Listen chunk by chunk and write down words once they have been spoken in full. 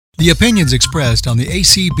The opinions expressed on the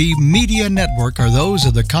ACB Media Network are those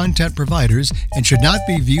of the content providers and should not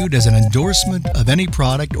be viewed as an endorsement of any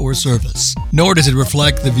product or service. Nor does it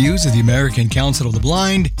reflect the views of the American Council of the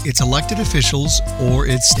Blind, its elected officials, or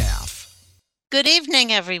its staff. Good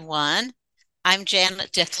evening, everyone. I'm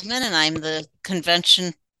Janet Dickelman, and I'm the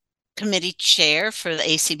Convention Committee Chair for the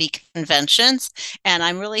ACB Conventions, and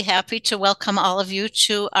I'm really happy to welcome all of you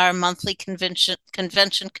to our monthly Convention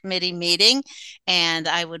Committee meeting. And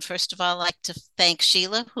I would first of all like to thank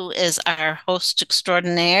Sheila, who is our host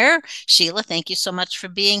extraordinaire. Sheila, thank you so much for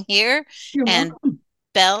being here. You're and welcome.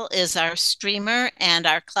 Belle is our streamer and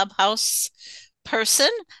our clubhouse person.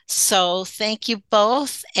 So thank you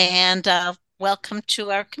both, and welcome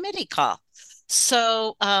to our committee call.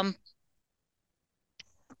 So,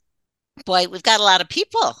 boy, we've got a lot of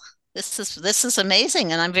people. This is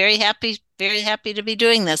amazing, and I'm very happy to be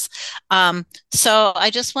doing this. So I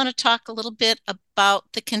just want to talk a little bit about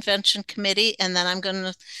the convention committee, and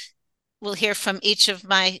then we'll hear from each of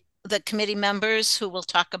the committee members who will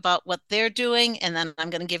talk about what they're doing, and then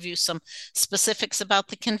I'm going to give you some specifics about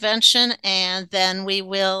the convention, and then we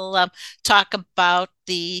will talk about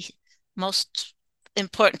the most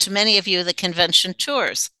important to many of you, the convention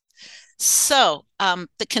tours. So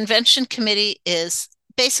the convention committee is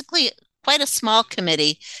basically quite a small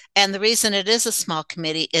committee, and the reason it is a small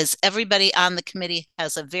committee is everybody on the committee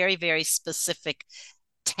has a very, very specific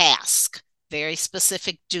task, very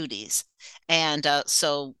specific duties. And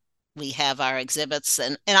so we have our exhibits,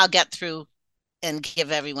 and I'll get through and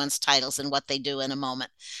give everyone's titles and what they do in a moment.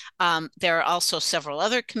 There are also several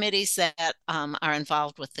other committees that are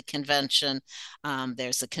involved with the convention.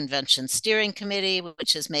 There's a convention steering committee,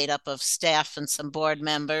 which is made up of staff and some board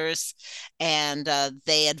members, and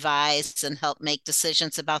they advise and help make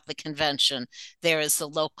decisions about the convention. There is the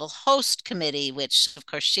local host committee, which of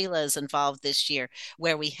course Sheila is involved this year,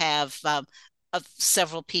 where we have of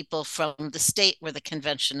several people from the state where the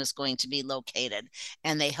convention is going to be located,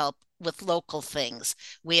 and they help with local things.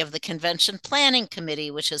 We have the convention planning committee,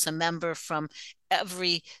 which is a member from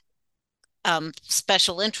every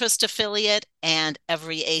special interest affiliate and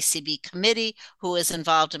every ACB committee who is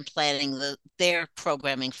involved in planning their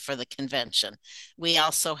programming for the convention. We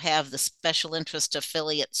also have the special interest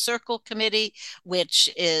affiliate circle committee, which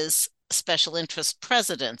is special interest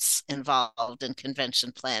presidents involved in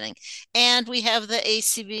convention planning. And we have the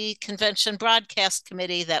ACB Convention Broadcast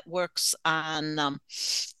Committee that works on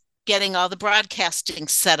getting all the broadcasting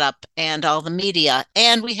set up and all the media.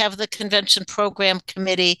 And we have the Convention Program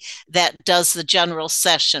Committee that does the general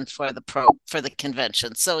session for the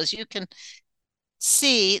convention. So as you can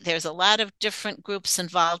see, there's a lot of different groups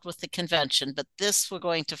involved with the convention, but we're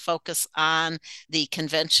going to focus on the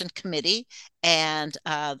convention committee. And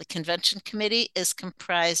the convention committee is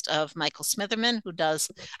comprised of Michael Smitherman, who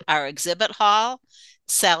does our exhibit hall,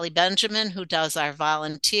 Sally Benjamin, who does our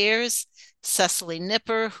volunteers, Cecily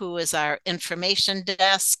Nipper, who is our information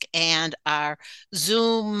desk and our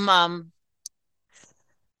Zoom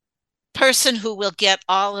person who will get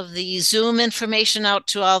all of the Zoom information out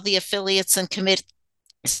to all the affiliates and committees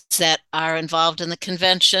that are involved in the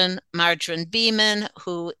convention. Margarine Beeman,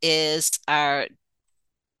 who is our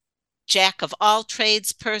jack of all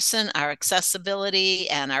trades person, our accessibility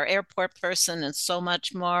and our airport person, and so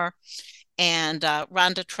much more. And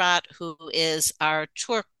Rhonda Trott, who is our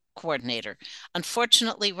tour coordinator.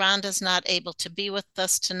 Unfortunately, Rhonda's not able to be with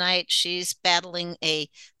us tonight. She's battling a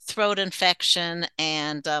throat infection,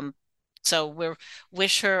 and so we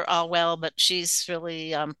wish her all well, but she's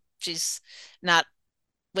really she's not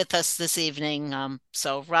with us this evening.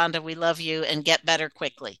 So Rhonda, we love you, and get better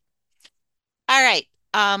quickly. All right.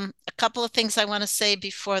 A couple of things I want to say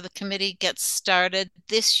before the committee gets started.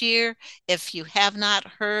 This year, if you have not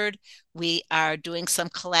heard, we are doing some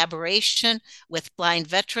collaboration with Blind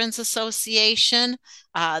Veterans Association.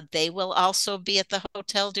 They will also be at the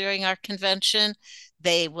hotel during our convention.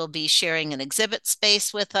 They will be sharing an exhibit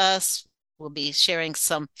space with us. We'll be sharing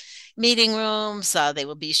some meeting rooms. They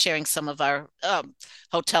will be sharing some of our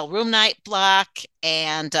hotel room night block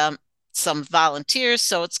and some volunteers.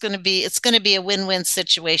 So it's going to be a win-win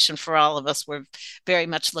situation for all of us. We're very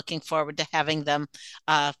much looking forward to having them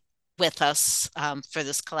with us for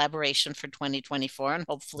this collaboration for 2024 and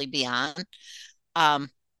hopefully beyond. I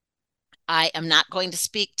am not going to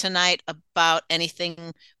speak tonight about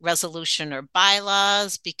anything resolution or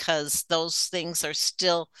bylaws because those things are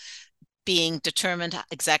still being determined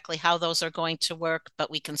exactly how those are going to work,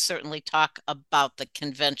 but we can certainly talk about the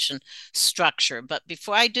convention structure. But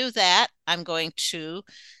before I do that, I'm going to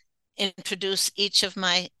introduce each of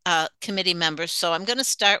my committee members. So I'm going to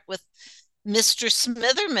start with Mr.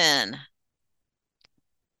 Smitherman.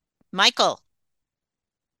 Michael,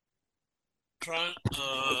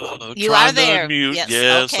 you are Trying to there. unmute. Yes.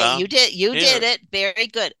 Yes, Okay. I'm You did here. it. Very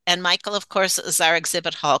good. And Michael, of course, is our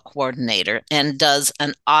exhibit hall coordinator and does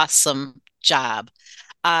an awesome job.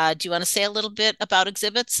 Do you want to say a little bit about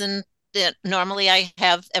exhibits? And normally I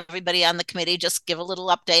have everybody on the committee just give a little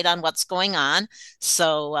update on what's going on.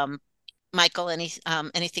 So, Michael,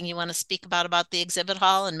 anything you want to speak about the exhibit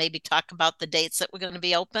hall and maybe talk about the dates that we're going to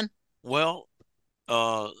be open? Well,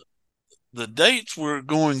 uh, the dates we're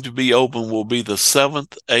going to be open will be the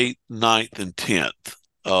 7th, 8th, 9th, and 10th.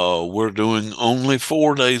 We're doing only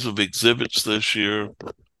 4 days of exhibits this year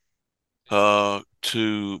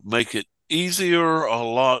to make it easier a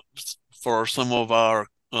lot for some of our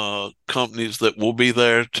companies that will be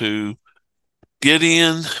there to get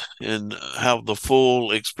in and have the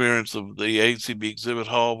full experience of the ACB exhibit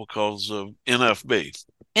hall because of NFB.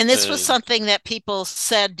 And this was And something that people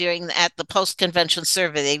said at the post convention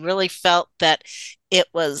survey. They really felt that it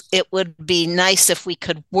would be nice if we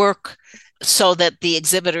could work so that the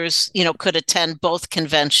exhibitors, could attend both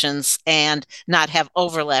conventions and not have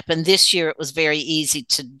overlap. And this year it was very easy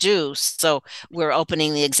to do. So we're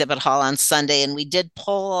opening the exhibit hall on Sunday, and we did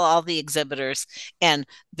poll all the exhibitors, and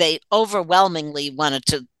they overwhelmingly wanted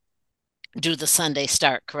to do the Sunday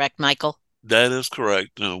start. Correct, Michael? that is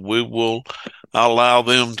correct. We will allow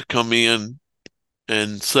them to come in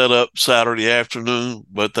and set up Saturday afternoon,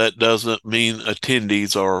 but that doesn't mean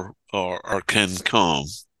attendees are can come.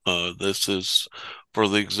 This is for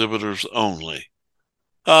the exhibitors only.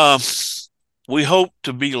 Um, we hope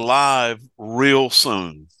to be live real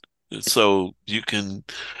soon, so you can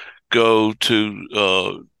go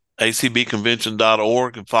to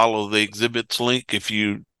acbconvention.org and follow the exhibits link if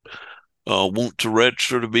you want to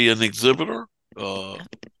register to be an exhibitor.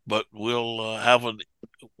 But we'll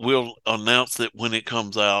announce it when it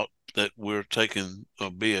comes out that we're taking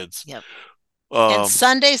bids. Yep. And Um,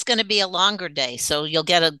 Sunday's going to be a longer day, so you'll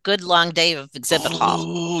get a good long day of exhibit hall.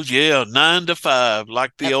 oh yeah, 9 to 5,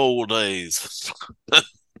 like the Yep. old days.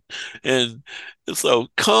 And so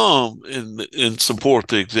come and support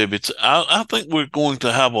the exhibits. I think we're going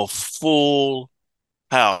to have a full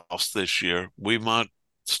house this year. We might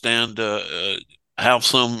stand have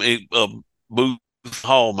some booth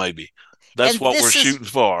hall maybe. That's And what we're shooting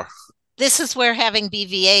for. this is where having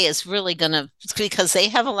BVA is really going to, because they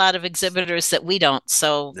have a lot of exhibitors that we don't.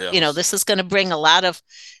 So, Yeah, this is going to bring a lot of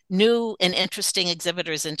new and interesting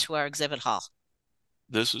exhibitors into our exhibit hall.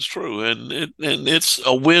 this is true, and it's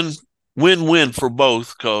a win-win for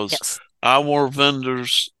both because Yes. our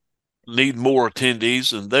vendors need more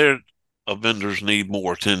attendees, and their vendors need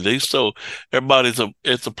more attendees. So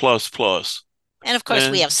it's a plus plus. And of course,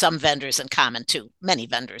 we And have some vendors in common too, many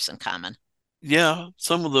vendors in common. yeah,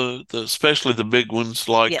 some of the especially the big ones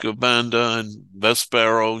like Yeah. Banda and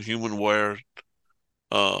Vespero, Humanware,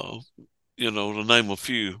 uh, to name a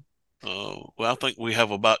few. Well, I think we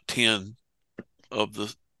have about 10 of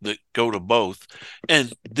the that go to both.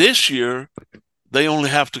 And this year they only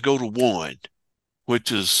have to go to one,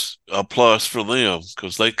 which is a plus for them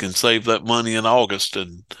because they can save that money in August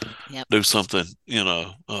and Yep. do something.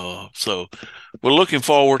 So we're looking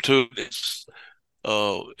forward to it.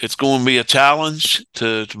 It's going to be a challenge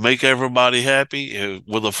to make everybody happy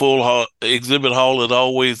with a full exhibit hall. It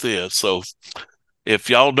always is. So if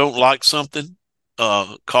y'all don't like something,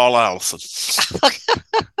 call Allison.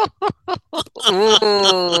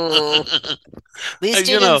 Ooh. At least you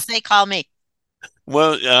you didn't know, say call me.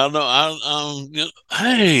 well, I know.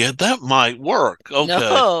 Hey, that might work.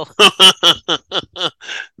 No. Okay. All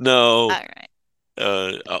No, right.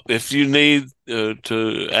 if you need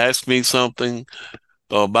to ask me something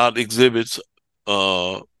about exhibits,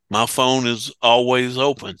 uh, my phone is always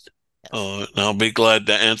open. Yes. And I'll be glad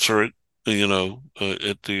to answer it,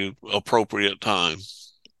 at the appropriate time.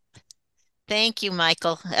 Thank you,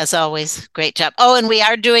 Michael. As always, great job. Oh, and we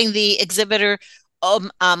are doing the exhibitor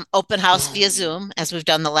open house via Zoom, as we've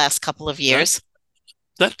done the last couple of That years.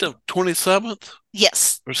 that the 27th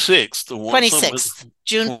Yes, or 6th, the one something 26th,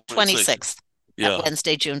 June 26th. 26th, that Yeah.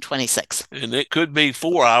 Wednesday, June 26th. And it could be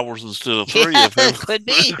 4 hours instead of Yeah, three if it ever. could It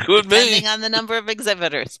be, could be. depending on the number of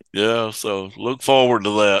exhibitors. Yeah, so look forward to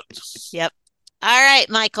that. Yep. All right,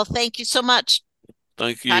 Michael, thank you so much.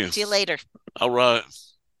 Thank Talk you. to you later. All right.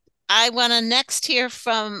 I want to next hear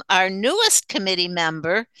from our newest committee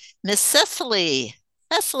member, Miss Cecily.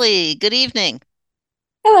 Cecily, good evening.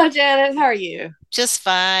 Hello, Janet. How are you? Just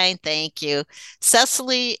fine, thank you.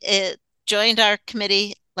 Cecily joined our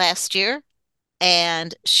committee last year,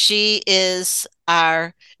 and she is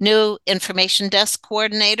our new information desk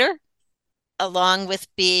coordinator, along with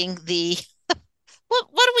being the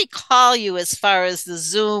what do we call you as far as the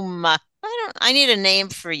Zoom? I need a name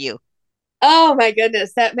for you. Oh my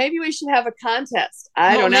goodness, that maybe we should have a contest.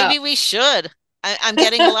 I don't know. Maybe we should. I'm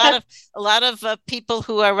getting a lot of people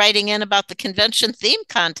who are writing in about the convention theme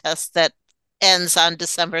contest that ends on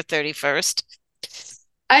December 31st.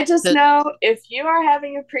 I just know if you are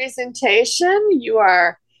having a presentation, you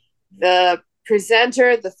are the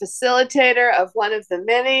presenter, the facilitator of one of the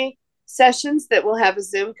many sessions that will have a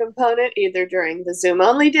Zoom component, either during the Zoom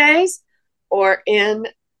only days or in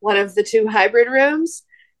one of the 2 hybrid rooms,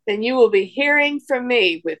 then you will be hearing from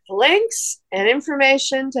me with links and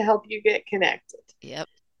information to help you get connected. Yep.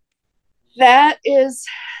 That is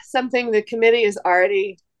something the committee is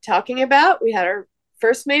already talking about. We had our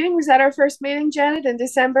first meeting. Was that our first meeting, Janet, in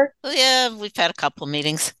December? Well, yeah, we've had a couple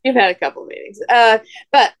meetings. You've had a couple meetings.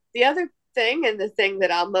 But the other thing, and the thing that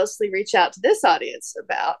I'll mostly reach out to this audience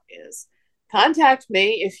about, is contact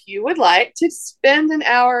me if you would like to spend an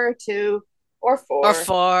hour or 2 or 4 or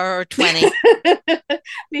 4 or 20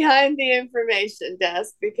 behind the information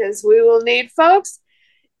desk, because we will need folks.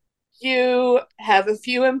 You have a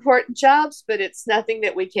few important jobs, but it's nothing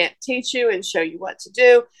that we can't teach you and show you what to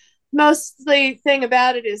do. Mostly thing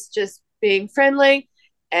about it is just being friendly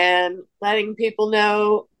and letting people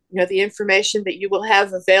know, the information that you will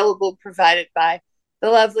have available, provided by the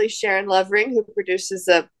lovely Sharon Lovering, who produces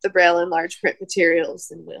the Braille and large print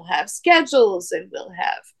materials. And we'll have schedules, and we'll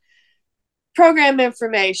have program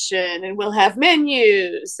information, and we'll have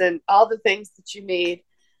menus and all the things that you need.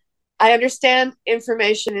 I understand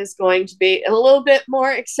information is going to be a little bit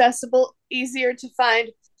more accessible, easier to find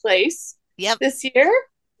place this year.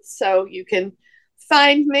 So you can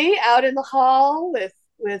find me out in the hall with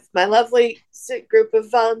my lovely group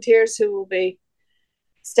of volunteers who will be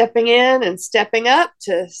stepping in and stepping up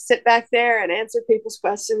to sit back there and answer people's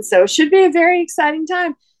questions. So it should be a very exciting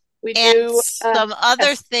time. We do some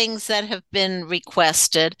other things that have been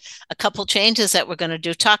requested, a couple changes that we're going to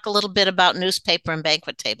do. Talk a little bit about newspaper and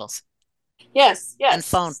banquet tables. Yes. And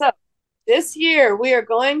phone. So this year we are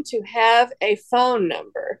going to have a phone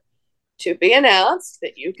number to be announced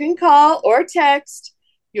that you can call or text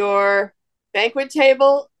your banquet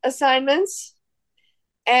table assignments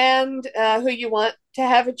and who you want to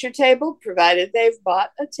have at your table, provided they've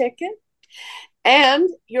bought a ticket, and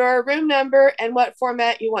your room number and what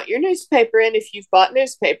format you want your newspaper in if you've bought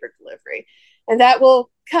newspaper delivery. And that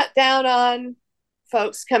will cut down on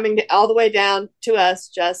folks coming all the way down to us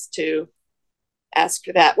just to ask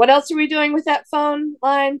for that. What else are we doing with that phone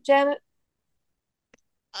line, Janet?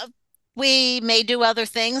 We may do other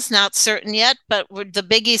things, not certain yet, but the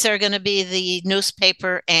biggies are going to be the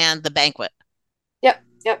newspaper and the banquet.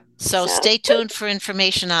 Yep. So stay tuned for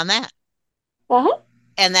information on that.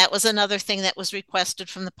 And that was another thing that was requested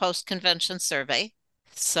from the post-convention survey.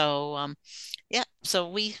 So, so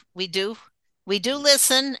we do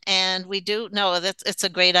listen, and we do know that it's a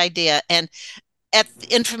great idea. And at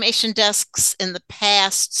the information desks in the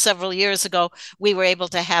past, several years ago, we were able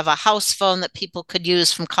to have a house phone that people could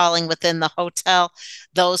use from calling within the hotel.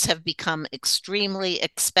 Those have become extremely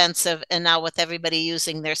expensive. And now with everybody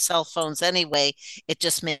using their cell phones anyway, it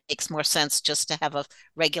just makes more sense just to have a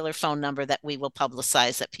regular phone number that we will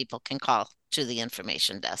publicize that people can call to the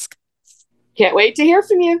information desk. Can't wait to hear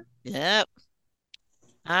from you. Yep.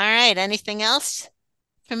 All right. Anything else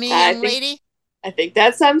for me, young lady? I think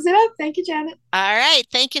that sums it up. Thank you, Janet. All right.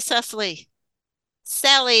 Thank you, Cecily.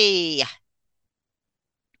 Sally.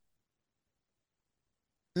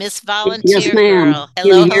 Miss Volunteer Yes, ma'am. Girl.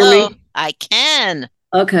 Hello, Can you hear me? I can.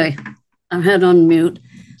 Okay. I had on mute.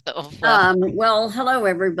 Oh, well, hello,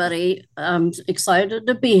 everybody. I'm excited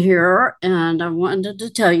to be here, and I wanted to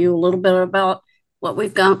tell you a little bit about what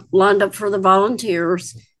we've got lined up for the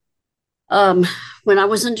volunteers. When I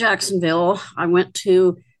was in Jacksonville, I went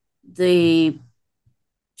to the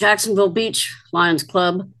Jacksonville Beach Lions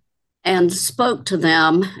Club and spoke to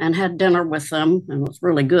them and had dinner with them, and it was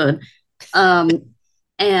really good.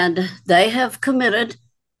 And they have committed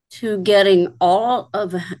to getting all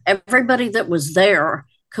of everybody that was there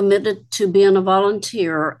committed to being a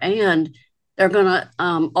volunteer, and they're going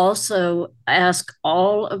to also ask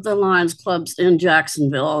all of the Lions clubs in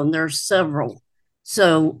Jacksonville, and there's several.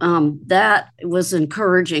 So that was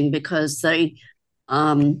encouraging, because they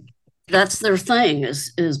that's their thing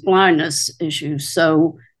is blindness issues.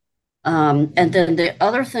 So and then the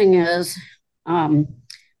other thing is I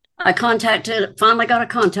finally got a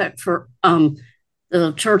contact for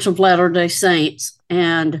the Church of Latter-day Saints,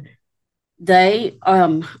 and they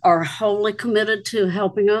are wholly committed to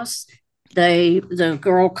helping us. The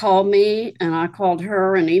girl called me, and I called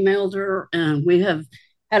her and emailed her, and we have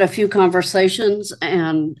had a few conversations,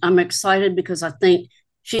 and I'm excited because I think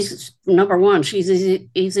she's number one, she's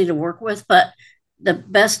easy to work with, but the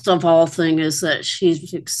best of all thing is that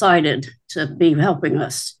she's excited to be helping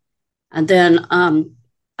us. And then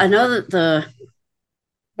I know that the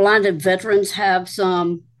blinded veterans have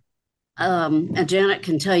some, and Janet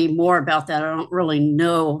can tell you more about that. I don't really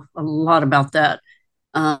know a lot about that.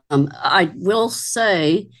 I will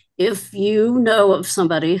say, if you know of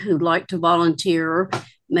somebody who'd like to volunteer,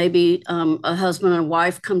 maybe a husband and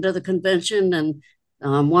wife come to the convention and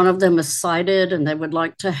one of them is sighted and they would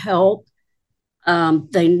like to help,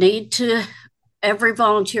 they need to, every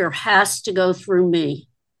volunteer has to go through me.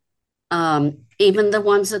 Even the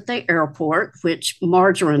ones at the airport, which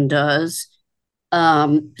Margarine does.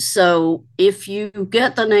 So if you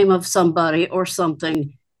get the name of somebody or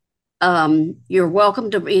something, you're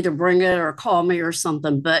welcome to either bring it or call me or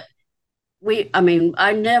something. But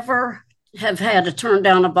I never have had to turn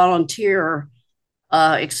down a volunteer,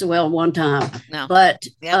 well, one time. No. But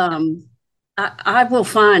Yep. I will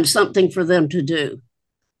find something for them to do.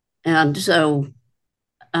 And so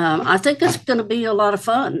I think it's going to be a lot of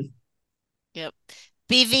fun. Yep.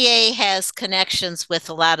 BVA has connections with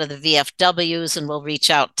a lot of the VFWs, and we'll reach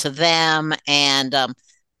out to them. And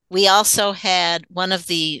we also had one of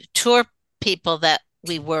the tour people that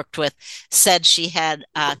we worked with said she had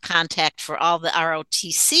contact for all the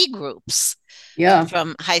ROTC groups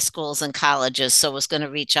from high schools and colleges, so was going to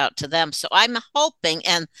reach out to them. So I'm hoping,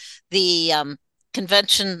 and the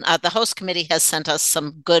convention, the host committee has sent us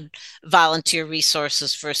some good volunteer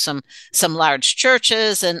resources for some large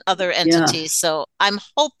churches and other entities. So I'm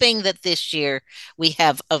hoping that this year we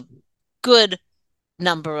have a good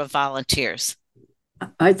number of volunteers.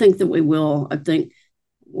 I think that we will. I think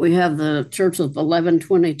we have the Church of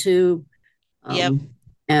 1122. Yep.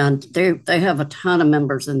 And they have a ton of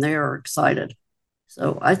members and they are excited.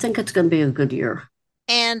 So I think it's going to be a good year.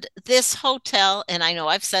 And this hotel, and I know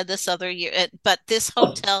I've said this other year, but this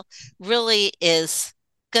hotel really is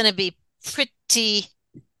going to be pretty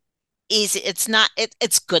easy. It's not,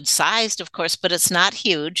 it's good sized, of course, but it's not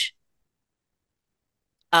huge.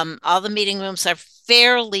 All the meeting rooms are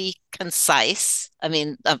fairly concise. I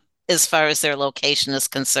mean, as far as their location is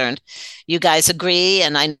concerned. You guys agree?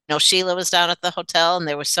 And I know Sheila was down at the hotel, and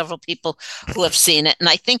there were several people who have seen it. And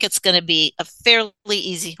I think it's going to be a fairly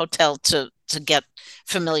easy hotel to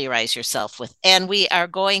familiarize yourself with. And we are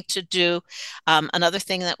going to do another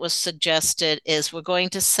thing that was suggested is we're going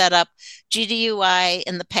to set up, GDUI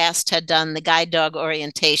in the past had done the guide dog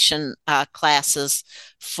orientation classes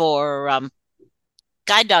for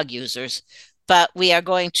guide dog users, but we are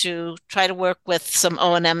going to try to work with some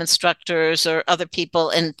O&M instructors or other people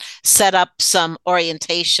and set up some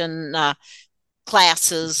orientation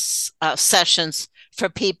classes, sessions for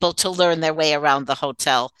people to learn their way around the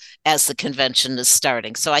hotel as the convention is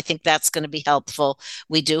starting. So I think that's going to be helpful.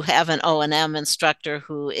 We do have an O&M instructor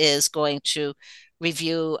who is going to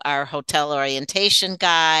review our hotel orientation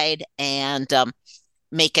guide and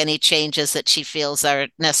make any changes that she feels are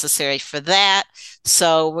necessary for that.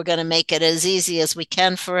 So we're going to make it as easy as we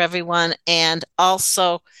can for everyone. And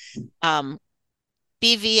also,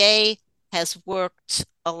 BVA has worked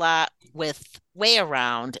a lot with Way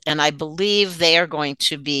Around, and I believe they are going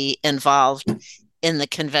to be involved in the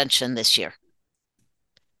convention this year.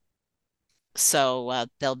 So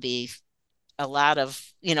there'll be a lot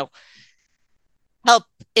of, help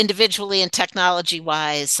individually and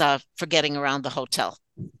technology-wise for getting around the hotel.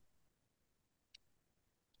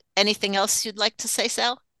 Anything else you'd like to say,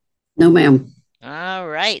 Sal? No, ma'am. All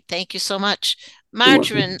right. Thank you so much.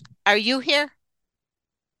 Margarine, are you here?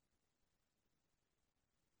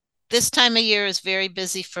 This time of year is very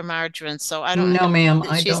busy for Margarine, so I don't know. No, ma'am,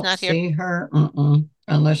 I She's don't not here. see her.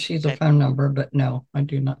 Unless she's a phone number, but no, I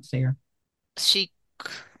do not see her.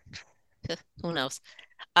 Who knows?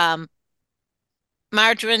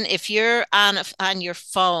 Margarine, if you're on your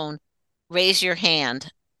phone, raise your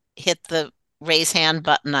hand. Hit the raise hand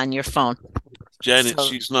button on your phone. Janet,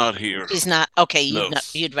 she's not here. She's not. Okay, No.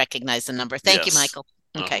 you'd recognize the number. Thank you, Michael.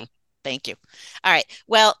 Okay, thank you. All right.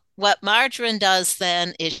 Well, what Margarine does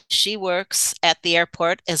then is she works at the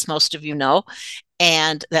airport, as most of you know,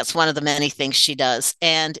 and that's one of the many things she does.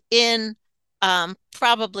 And in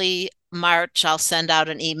probably March, I'll send out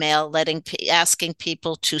an email asking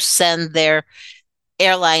people to send their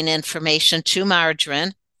airline information to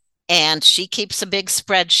Margarine. And she keeps a big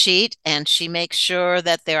spreadsheet, and she makes sure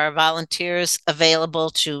that there are volunteers available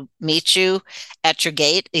to meet you at your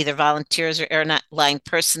gate, either volunteers or airline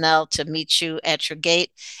personnel to meet you at your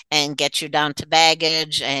gate and get you down to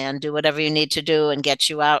baggage and do whatever you need to do and get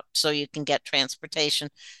you out so you can get transportation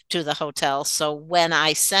to the hotel. So when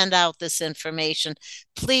I send out this information,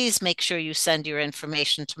 please make sure you send your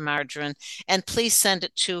information to Margarine, and please send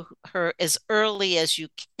it to her as early as you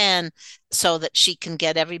can so that she can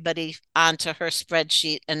get everybody onto her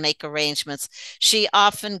spreadsheet and make arrangements. She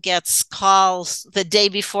often gets calls the day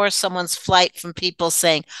before someone's flight from people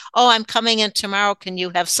saying, "Oh, I'm coming in tomorrow. Can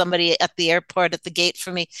you have somebody at the airport at the gate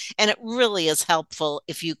for me?" And it really is helpful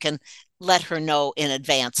if you can let her know in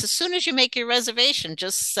advance. As soon as you make your reservation,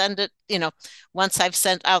 just send it, once I've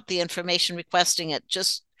sent out the information requesting it,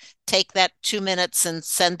 just take that 2 minutes and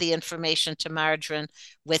send the information to Margarine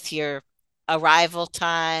with your arrival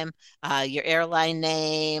time, your airline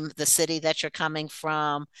name, the city that you're coming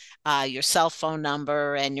from, your cell phone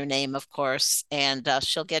number, and your name, of course. And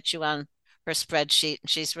she'll get you on her spreadsheet.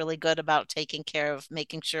 She's really good about taking care of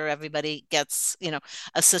making sure everybody gets,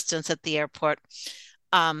 assistance at the airport.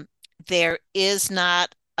 There is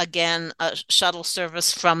not, again, a shuttle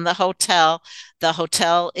service from the hotel. The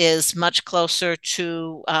hotel is much closer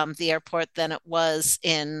to the airport than it was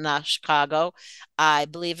in Chicago. I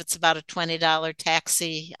believe it's about a $20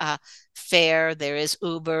 taxi fare. There is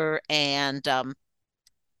Uber and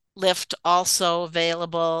Lyft also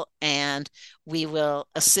available, and we will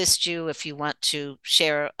assist you if you want to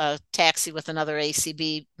share a taxi with another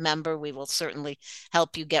ACB member. We will certainly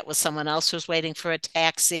help you get with someone else who's waiting for a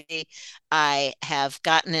taxi. I have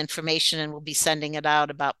gotten information and will be sending it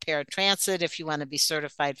out about paratransit if you want to be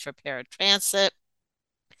certified for paratransit.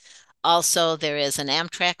 Also, there is an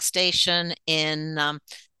Amtrak station in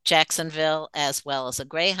Jacksonville, as well as a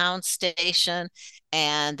Greyhound station,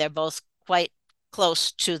 and they're both quite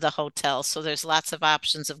close to the hotel. So there's lots of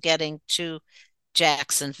options of getting to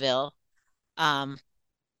Jacksonville.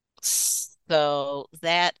 So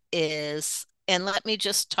that is, and let me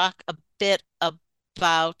just talk a bit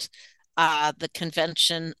about the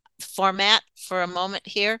convention format for a moment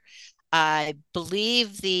here. I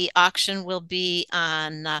believe the auction will be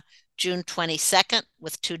on June 22nd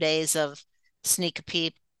with 2 days of sneak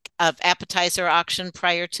peek of appetizer auction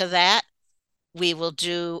prior to that. We will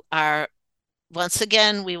do our Once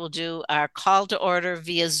again, we will do our call to order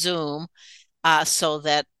via Zoom so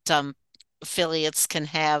that affiliates can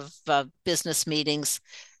have business meetings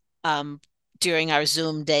during our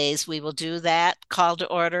Zoom days. We will do that call to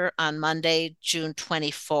order on Monday, June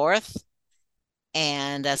 24th.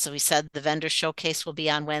 And as we said, the vendor showcase will be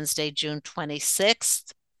on Wednesday, June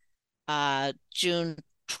 26th. June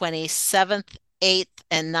 27th, 8th,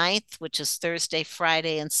 and 9th, which is Thursday,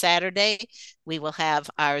 Friday, and Saturday, we will have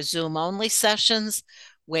our Zoom only sessions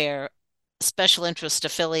where special interest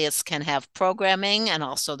affiliates can have programming and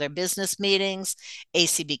also their business meetings.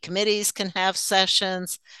 ACB committees can have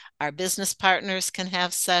sessions. Our business partners can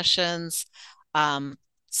have sessions.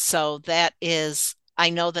 So that is, I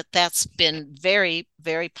know that that's been very,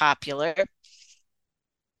 very popular.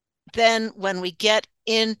 Then when we get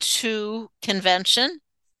into convention,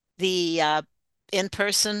 the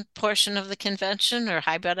in-person portion of the convention, or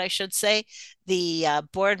hybrid, I should say, the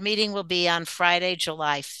board meeting will be on Friday,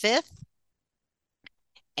 July 5th.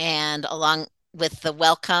 And along with the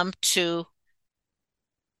welcome to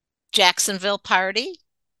Jacksonville party.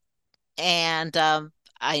 And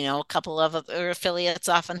I know a couple of other affiliates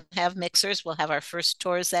often have mixers. We'll have our first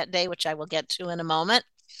tours that day, which I will get to in a moment.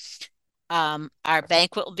 Our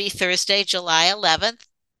banquet will be Thursday, July 11th.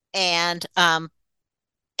 And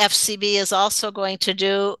FCB is also going to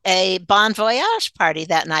do a Bon Voyage party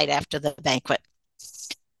that night after the banquet.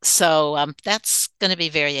 So that's going to be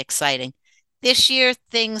very exciting. This year,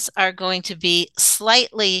 things are going to be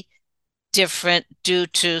slightly different due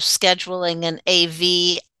to scheduling and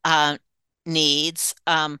AV needs.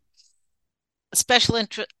 Special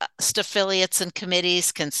interest affiliates and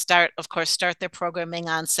committees can start their programming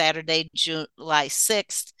on Saturday, July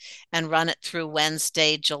 6th, and run it through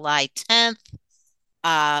Wednesday, July 10th.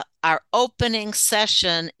 Our opening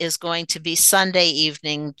session is going to be Sunday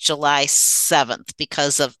evening, July 7th,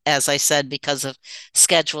 because of, as I said, because of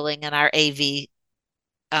scheduling and our AV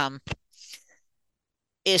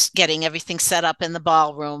is getting everything set up in the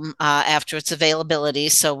ballroom after its availability.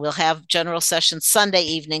 So we'll have general sessions Sunday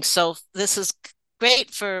evening. So this is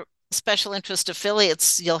great for special interest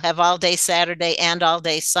affiliates. You'll have all day Saturday and all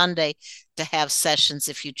day Sunday to have sessions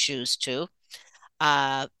if you choose to.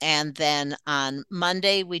 And then on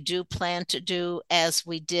Monday, we do plan to do as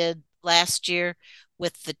we did last year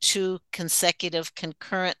with the 2 consecutive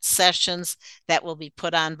concurrent sessions that will be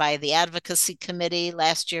put on by the advocacy committee.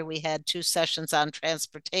 Last year we had 2 sessions on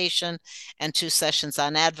transportation and 2 sessions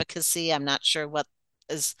on advocacy. I'm not sure what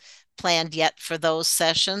is planned yet for those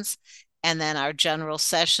sessions. And then our general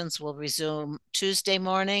sessions will resume Tuesday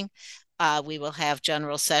morning. We will have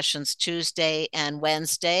general sessions Tuesday and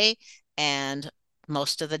Wednesday, and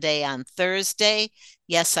most of the day on Thursday.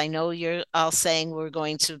 Yes, I know you're all saying we're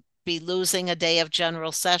going to be losing a day of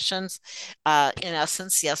general sessions. In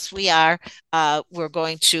essence, yes, we are. We're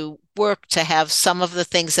going to work to have some of the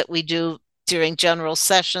things that we do during general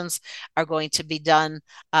sessions are going to be done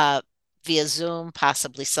via Zoom,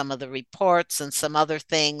 possibly some of the reports and some other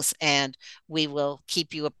things, and we will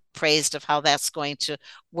keep you appraised of how that's going to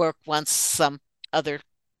work once some other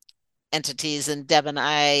entities and Deb and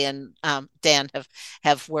I and Dan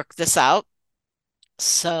have worked this out.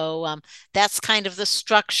 So that's kind of the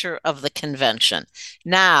structure of the convention.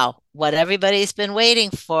 Now, what everybody's been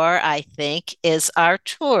waiting for, I think, is our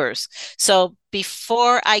tours. So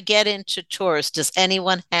before I get into tours, does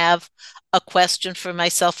anyone have a question for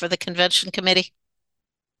myself for the convention committee?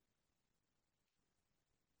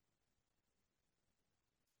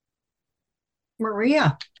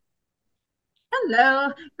 Maria.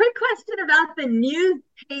 Hello. Quick question about the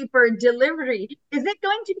newspaper delivery. Is it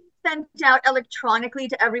going to be sent out electronically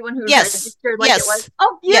to everyone who registered like it was?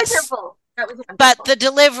 Oh, beautiful. Yes. That was wonderful. But the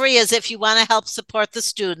delivery is if you want to help support the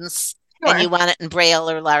students Sure. and you want it in Braille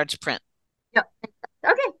or large print. Yep.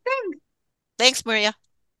 Okay, thanks. Thanks, Maria.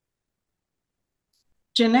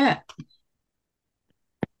 Jeanette.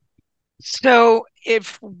 So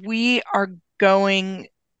if we are going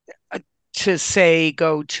to say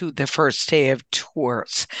go to the first day of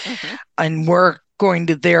tours, and we're going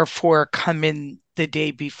to therefore come in the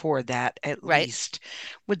day before that at least,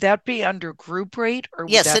 would that be under group rate or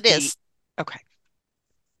would yes, that it is. Okay.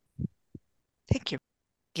 Thank you.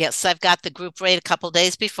 Yes, I've got the group rate a couple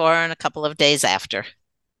days before and a couple of days after.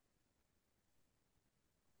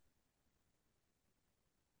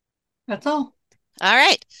 That's all. All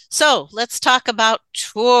right. So let's talk about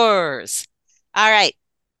tours. All right.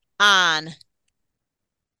 On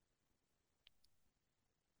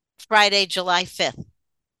Friday, July 5th,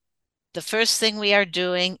 the first thing we are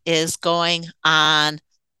doing is going on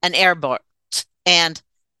an airboat. And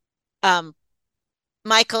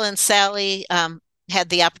Michael and Sally had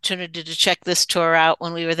the opportunity to check this tour out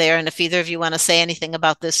when we were there. And if either of you want to say anything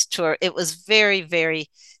about this tour, it was very, very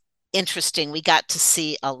interesting. We got to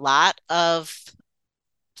see a lot of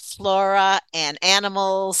flora and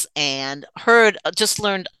animals and just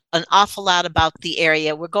learned an awful lot about the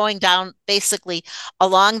area. We're going down basically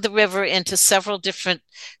along the river into several different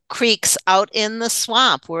creeks out in the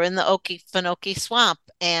swamp. We're in the Okefenokee Swamp,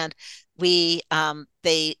 and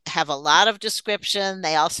they have a lot of description.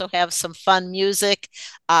 They also have some fun music.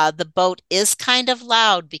 The boat is kind of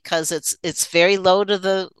loud because it's very low to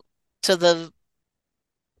the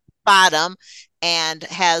bottom and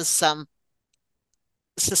has some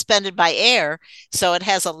suspended by air, so it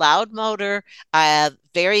has a loud motor,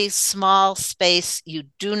 very small space. You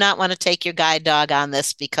do not want to take your guide dog on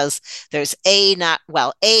this because there's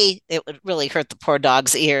it would really hurt the poor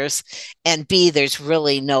dog's ears, and B, there's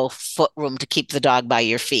really no foot room to keep the dog by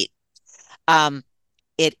your feet.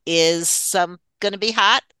 It is going to be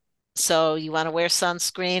hot, so you want to wear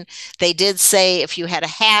sunscreen. They did say if you had a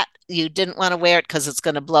hat, you didn't want to wear it because it's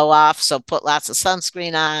going to blow off. So put lots of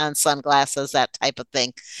sunscreen on, sunglasses, that type of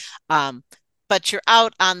thing. But you're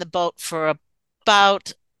out on the boat for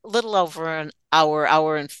about a little over an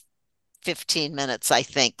hour and 15 minutes, I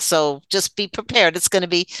think. So just be prepared. It's going to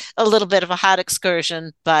be a little bit of a hot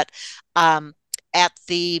excursion, but at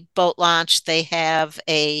the boat launch, they have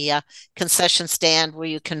a concession stand where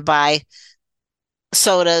you can buy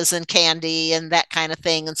sodas and candy and that kind of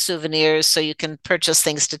thing and souvenirs, so you can purchase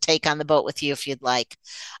things to take on the boat with you if you'd like.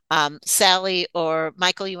 Sally or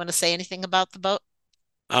Michael, you want to say anything about the boat?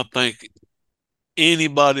 I think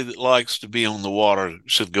anybody that likes to be on the water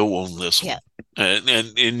should go on this one.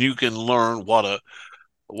 And you can learn what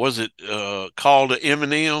was it called, an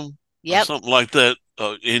M&M? Yep. Or something like that.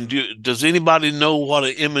 Does anybody know what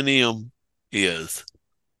an M&M is?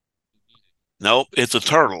 Nope, it's a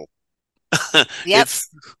turtle. Yep.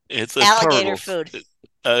 It's a alligator turtle. food.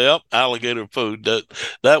 Yep, alligator food.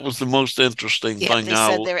 That was the most interesting thing. They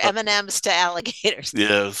said they're M&Ms to alligators.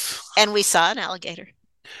 Yes. And we saw an alligator.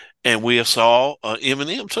 And we saw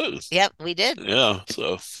M&M too. Yep, we did. Yeah,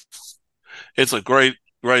 so it's a great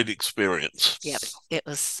experience. Yep, it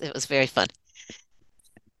was very fun.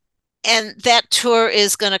 And that tour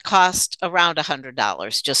is going to cost around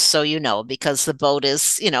 $100, just so you know, because the boat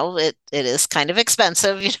is, it is kind of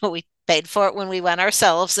expensive. We paid for it when we went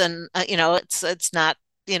ourselves, and it's not,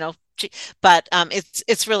 but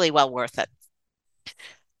it's really well worth it.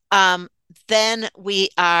 Then we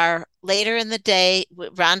are later in the day.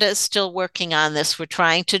 Rhonda is still working on this. We're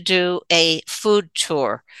trying to do a food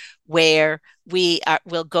tour where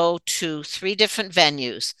we'll go to 3 different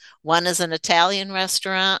venues. One is an Italian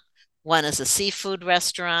restaurant, one is a seafood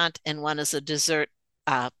restaurant, and one is a dessert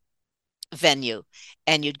venue.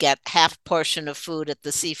 And you'd get half portion of food at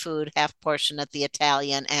the seafood, half portion at the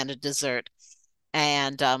Italian, and a dessert.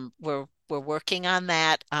 And we're working on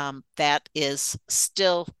that. That is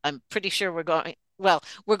still, I'm pretty sure we're going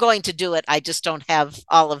to do it. I just don't have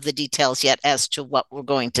all of the details yet as to what we're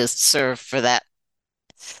going to serve for that.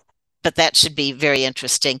 But that should be very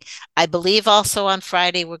interesting. I believe also on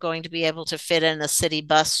Friday, we're going to be able to fit in a city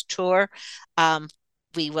bus tour.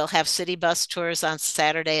 We will have city bus tours on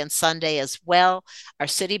Saturday and Sunday as well. Our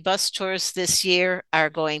city bus tours this year are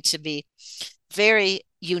going to be very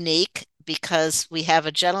unique because we have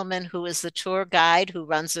a gentleman who is the tour guide who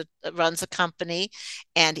runs a company,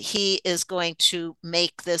 and he is going to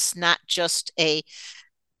make this not just a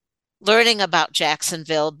learning about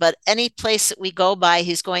Jacksonville, but any place that we go by,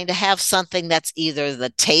 he's going to have something that's either the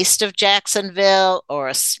taste of Jacksonville or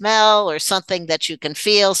a smell or something that you can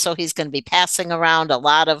feel. So he's going to be passing around a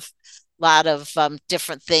lot of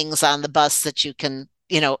different things on the bus that you can,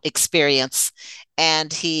 experience.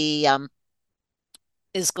 And he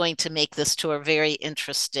is going to make this tour very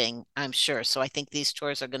interesting, I'm sure. So I think these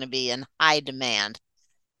tours are going to be in high demand.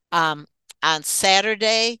 On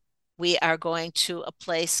Saturday, we are going to a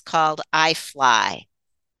place called iFly.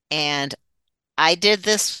 And I did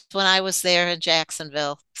this when I was there in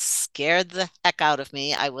Jacksonville. Scared the heck out of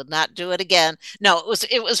me. I would not do it again. No,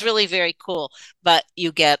 it was really very cool. But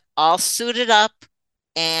you get all suited up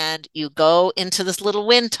and you go into this little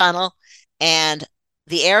wind tunnel, and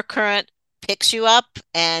the air current picks you up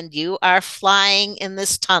and you are flying in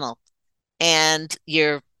this tunnel. And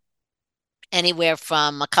you're anywhere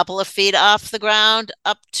from a couple of feet off the ground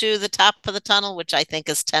up to the top of the tunnel, which I think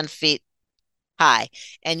is 10 feet high.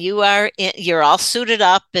 And you're all suited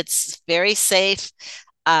up. It's very safe.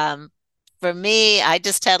 For me, I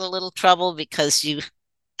just had a little trouble because you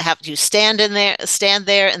stand there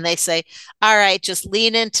and they say, all right, just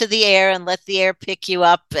lean into the air and let the air pick you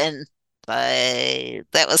up. And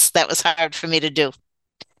that was hard for me to do.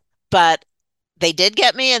 But they did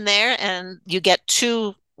get me in there, and you get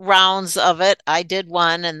 2 rounds of it. I did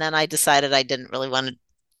one, and then I decided I didn't really want to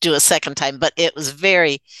do a second time, but it was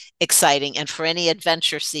very exciting. And for any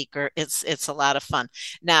adventure seeker, it's a lot of fun.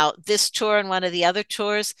 Now, this tour and one of the other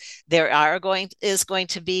tours, there is going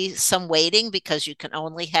to be some waiting because you can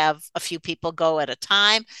only have a few people go at a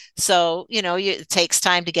time. So, it takes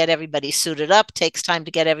time to get everybody suited up, takes time to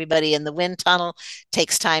get everybody in the wind tunnel,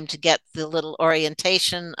 takes time to get the little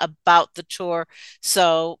orientation about the tour.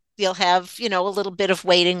 So you'll have, a little bit of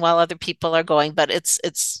waiting while other people are going, but it's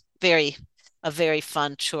a very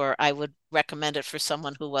fun tour. I would recommend it for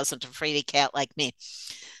someone who wasn't a fraidy cat like me.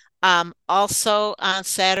 Also on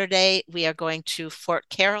Saturday, we are going to Fort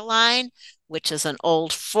Caroline, which is an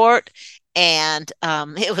old fort. And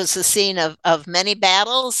it was the scene of many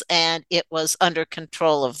battles, and it was under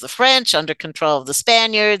control of the French, under control of the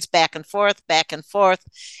Spaniards, back and forth,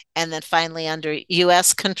 and then finally under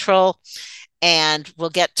U.S. control. And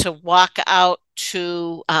we'll get to walk out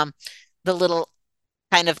to the little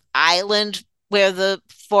kind of island where the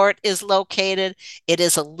fort is located. It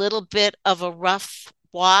is a little bit of a rough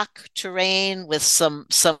walk terrain with some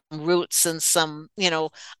roots and some,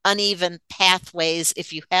 uneven pathways.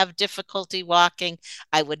 If you have difficulty walking,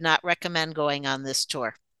 I would not recommend going on this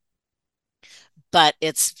tour. But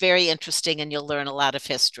it's very interesting, and you'll learn a lot of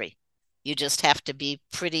history. You just have to be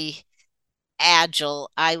pretty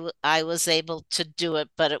agile. I was able to do it,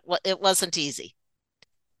 but it wasn't easy.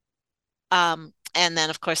 And then,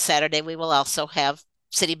 of course, Saturday, we will also have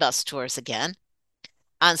city bus tours again.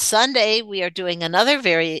 On Sunday, we are doing another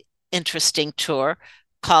very interesting tour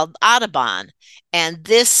called Audubon. And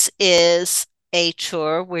this is a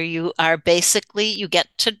tour where you get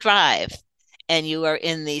to drive. And you are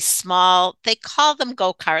in these small, they call them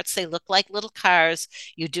go-karts. They look like little cars.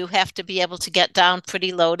 You do have to be able to get down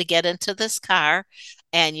pretty low to get into this car.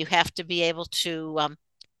 And you have to be able to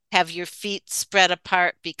have your feet spread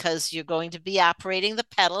apart because you're going to be operating the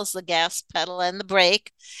pedals, the gas pedal and the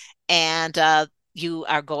brake. And you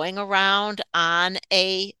are going around on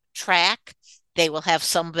a track. They will have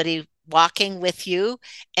somebody walking with you,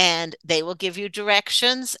 and they will give you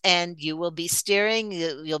directions, and you will be steering.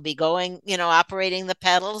 You'll be going, operating the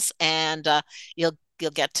pedals, and you'll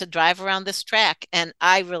get to drive around this track. And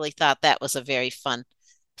I really thought that was a very fun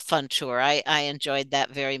tour. I enjoyed that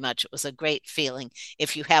very much. It was a great feeling.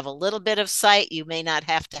 If you have a little bit of sight, you may not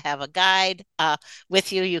have to have a guide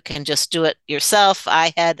with you. You can just do it yourself.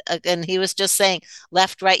 And he was just saying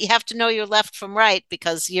left, right. You have to know your left from right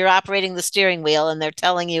because you're operating the steering wheel and they're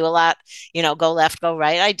telling you a lot, go left, go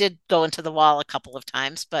right. I did go into the wall a couple of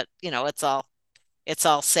times, but it's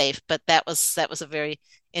all safe. But that was a very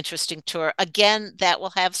interesting tour. Again, that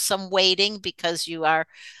will have some waiting because you are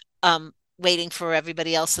waiting for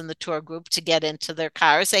everybody else in the tour group to get into their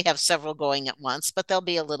cars. They have several going at once, but there'll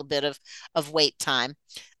be a little bit of wait time.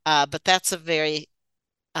 But that's a very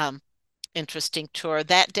interesting tour.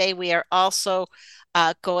 That day, we are also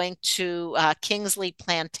going to Kingsley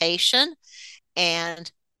Plantation.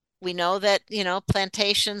 And we know that,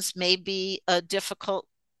 plantations may be a difficult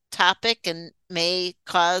topic and may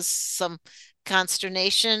cause some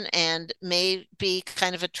consternation and may be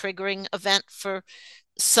kind of a triggering event for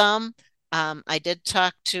some. I did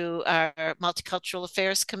talk to our Multicultural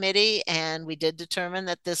Affairs Committee, and we did determine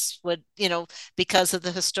that this would, because of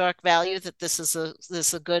the historic value,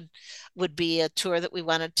 that would be a tour that we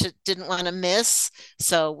didn't want to miss.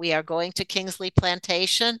 So we are going to Kingsley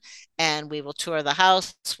Plantation, and we will tour the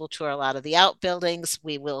house. We'll tour a lot of the outbuildings.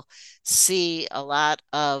 We will see a lot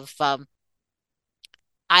of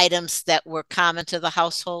items that were common to the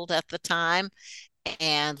household at the time,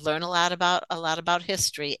 and learn a lot about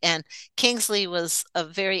history. And Kingsley was a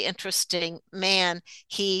very interesting man.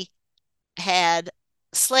 He had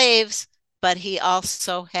slaves, but he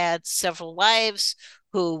also had several wives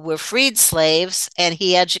who were freed slaves, and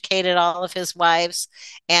he educated all of his wives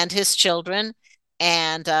and his children.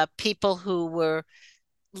 And people who were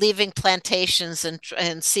leaving plantations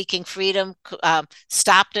and seeking freedom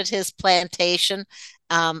stopped at his plantation.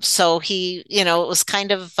 So he, it was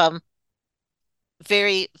kind of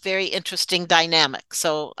very, very interesting dynamic.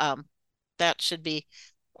 So that should be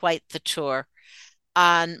quite the tour.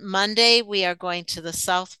 On Monday, we are going to the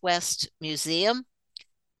Southwest Museum,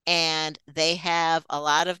 and they have a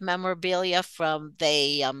lot of memorabilia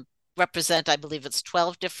they represent, I believe it's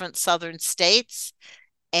 12 different southern states,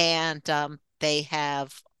 and they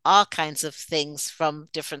have all kinds of things from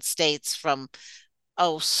different states, from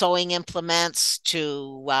sewing implements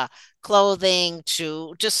to clothing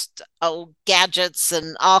to just gadgets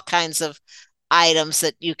and all kinds of items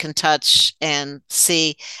that you can touch and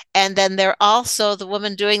see. And then the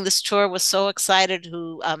woman doing this tour was so excited,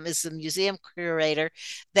 who is the museum curator,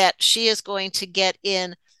 that she is going to get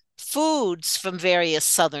in foods from various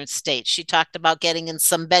southern states. She talked about getting in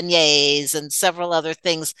some beignets and several other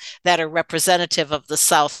things that are representative of the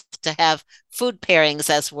South to have food pairings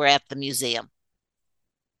as we're at the museum.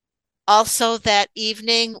 Also, that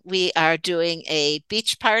evening, we are doing a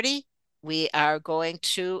beach party. We are going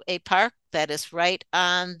to a park that is right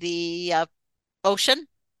on the ocean,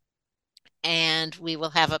 and we will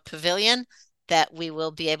have a pavilion that we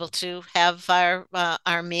will be able to have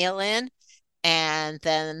our meal in. And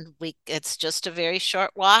then it's just a very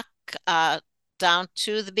short walk down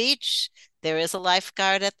to the beach. There is a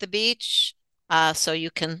lifeguard at the beach, so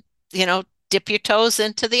you can, dip your toes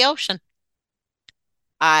into the ocean.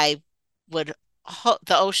 I would hope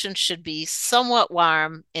the ocean should be somewhat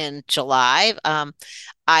warm in July.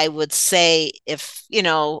 I would say if,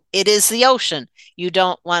 it is the ocean, you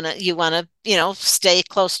want to, stay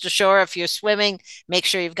close to shore. If you're swimming, make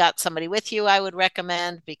sure you've got somebody with you, I would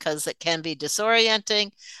recommend, because it can be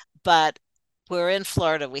disorienting. But we're in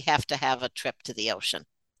Florida, we have to have a trip to the ocean.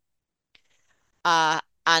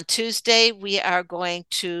 On Tuesday, we are going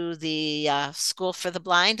to the School for the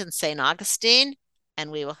Blind in St. Augustine, and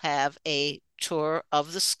we will have a tour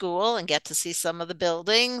of the school and get to see some of the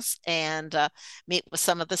buildings and meet with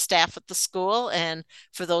some of the staff at the school. And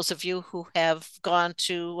for those of you who have gone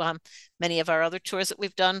to many of our other tours that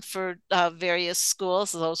we've done for various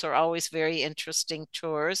schools, those are always very interesting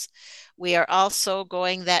tours. We are also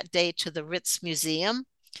going that day to the Ritz Museum.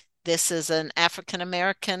 This is an African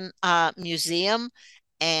American museum,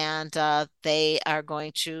 and they are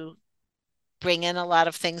going to bring in a lot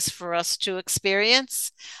of things for us to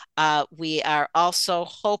experience. We are also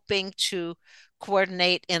hoping to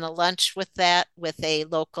coordinate in a lunch with a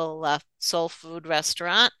local soul food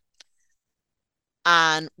restaurant.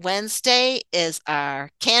 On Wednesday is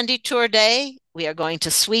our candy tour day. We are going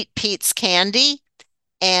to Sweet Pete's Candy,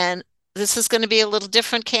 and this is going to be a little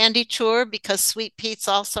different candy tour because Sweet Pete's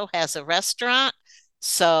also has a restaurant.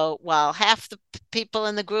 So while half the people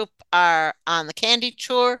in the group are on the candy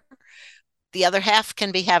tour, the other half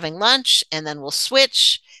can be having lunch, and then we'll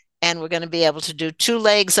switch. And we're going to be able to do 2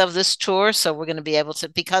 legs of this tour. So we're going to be able to,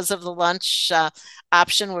 because of the lunch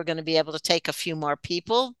option, we're going to be able to take a few more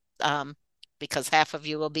people because half of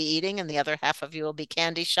you will be eating and the other half of you will be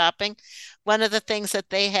candy shopping. One of the things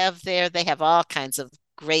that they have there, they have all kinds of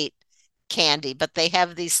great candy, but they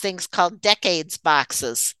have these things called decades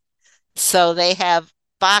boxes. So they have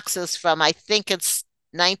boxes from, I think it's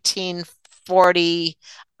 1940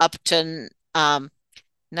 up to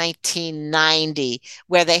 1990,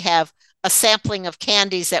 where they have a sampling of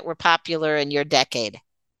candies that were popular in your decade.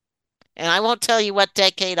 And I won't tell you what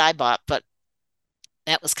decade I bought, but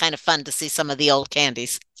that was kind of fun to see some of the old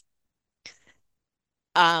candies.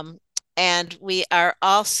 And we are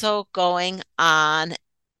also going on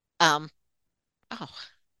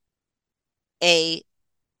a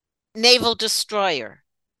naval destroyer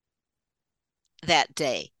that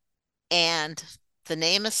day. And the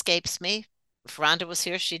name escapes me. If Rhonda was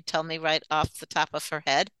here, she'd tell me right off the top of her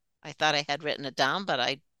head. I thought I had written it down, but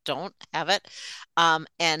I don't have it.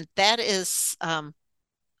 And that is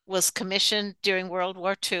was commissioned during World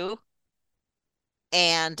War II.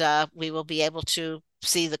 And we will be able to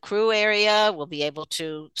see the crew area. We'll be able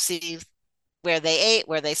to see where they ate,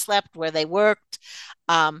 where they slept, where they worked.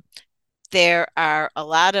 There are a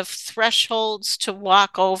lot of thresholds to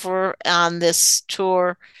walk over on this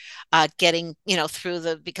tour, getting,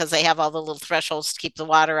 through because they have all the little thresholds to keep the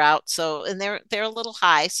water out. So, and they're a little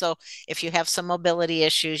high. So if you have some mobility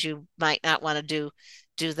issues, you might not want to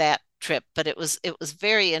do that trip. But it was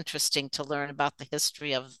very interesting to learn about the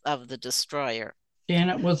history of the destroyer.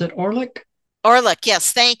 Janet, was it Orlick? Orlick,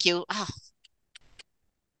 yes, thank you. Oh,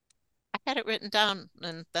 I had it written down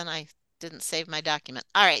and then I didn't save my document.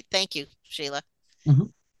 All right, thank you, Sheila.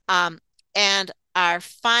 Mm-hmm. And our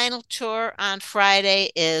final tour on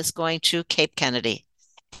Friday is going to Cape Kennedy.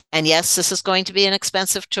 And yes, this is going to be an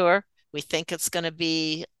expensive tour. We think it's going to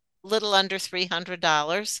be a little under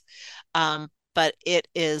 $300, but it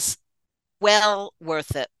is well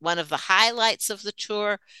worth it. One of the highlights of the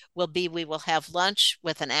tour will be we will have lunch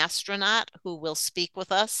with an astronaut who will speak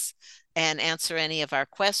with us and answer any of our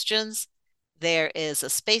questions. There is a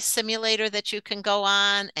space simulator that you can go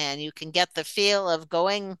on and you can get the feel of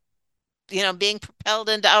going, being propelled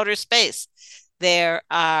into outer space. There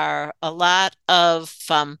are a lot of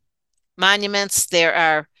monuments. There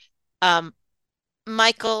are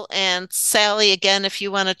Michael and Sally, again, if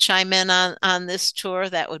you want to chime in on this tour,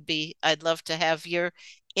 I'd love to have your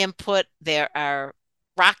input. There are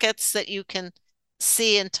rockets that you can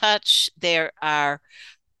see and touch. There are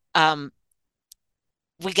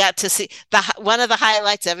we got to see one of the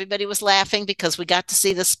highlights. Everybody was laughing because we got to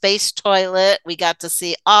see the space toilet. We got to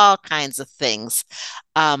see all kinds of things.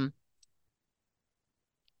 And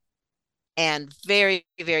very,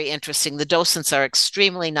 very interesting. The docents are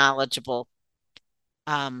extremely knowledgeable.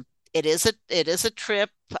 It is a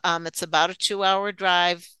trip. It's about a 2-hour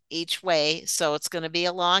drive each way, so it's going to be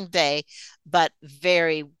a long day, but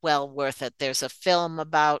very well worth it. There's a film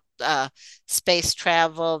about space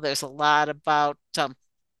travel. There's a lot about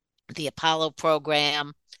the Apollo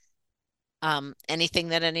program. Anything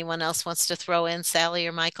that anyone else wants to throw in, Sally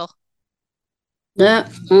or Michael?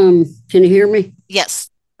 Can you hear me? Yes.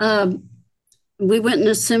 We went in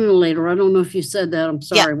a simulator. I don't know if you said that. I'm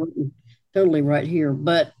sorry. Yeah. I wasn't totally right here,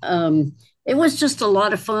 but it was just a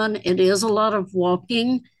lot of fun. It is a lot of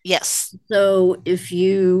walking. Yes. So if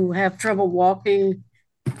you have trouble walking,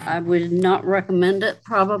 I would not recommend it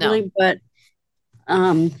probably, no. But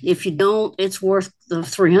if you don't, it's worth the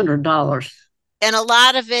 $300. And a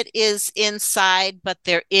lot of it is inside, but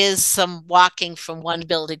there is some walking from one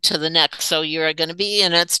building to the next. So you're going to be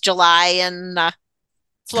in, it's July in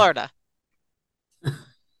Florida.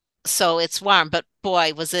 So it's warm, but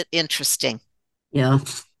boy, was it interesting. Yeah.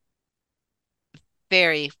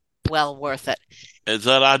 Very well worth it. Is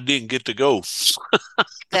that I didn't get to go.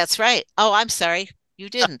 That's right. Oh, I'm sorry. You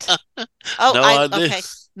didn't. Oh, no, I did. Okay.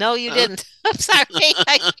 No, you didn't. I'm sorry.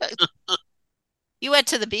 You went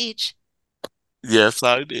to the beach. Yes,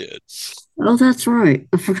 I did. Oh, that's right.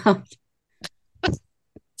 I forgot.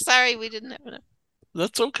 Sorry, we didn't have enough.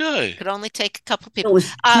 That's okay. Could only take a couple people. It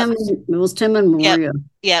was Tim and Maria.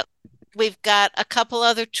 Yep. We've got a couple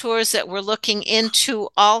other tours that we're looking into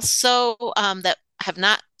also that have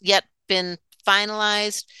not yet been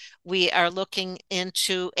finalized. We are looking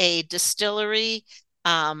into a distillery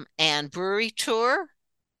and brewery tour.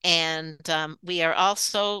 And we are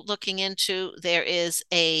also looking into, there is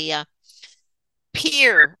a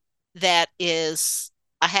pier that is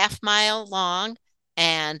a half-mile long,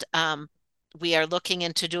 and we are looking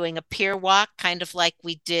into doing a pier walk, kind of like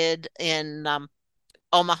we did in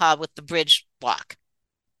Omaha with the bridge walk.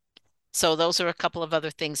 So those are a couple of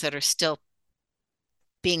other things that are still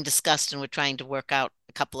being discussed, and we're trying to work out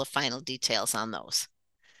a couple of final details on those.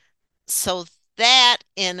 So that,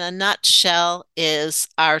 in a nutshell, is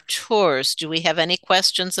our tours. Do we have any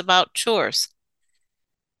questions about tours?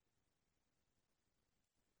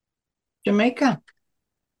 Jamaica.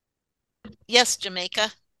 Yes,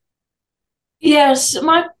 Jamaica. Yes,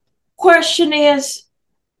 my question is,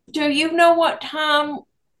 do you know what time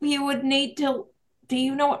you would need to, do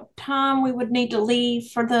you know what time we would need to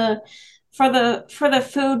leave for the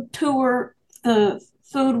food tour, the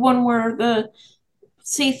food one where the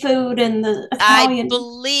seafood and the Italian? I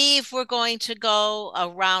believe we're going to go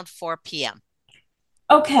around 4 p.m.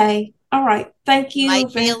 Okay. All right. Thank you.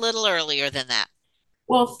 Might be a little earlier than that.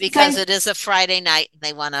 Well, because it is a Friday night and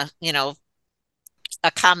they want to,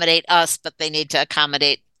 accommodate us, but they need to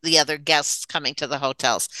accommodate the other guests coming to the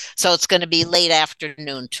hotels. So it's going to be late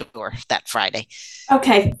afternoon tour that Friday.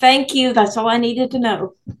 Okay. Thank you. That's all I needed to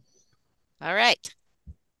know. All right.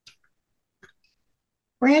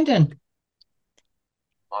 Brandon.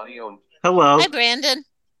 Hello. Hi, Brandon.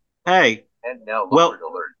 Hey. Well,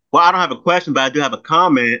 I don't have a question, but I do have a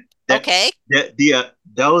comment. Okay. The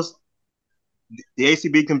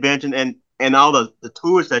ACB convention and all the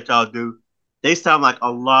tours that y'all do, they sound like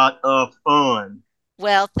a lot of fun.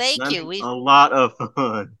 Well, thank you. A lot of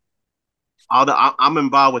fun. Although I'm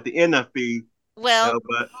involved with the NFB. Well,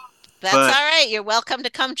 that's all right. You're welcome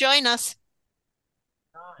to come join us.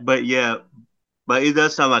 But yeah, but it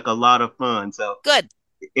does sound like a lot of fun. So good.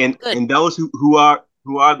 And those who are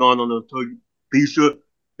going on the tour,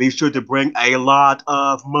 be sure to bring a lot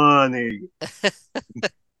of money.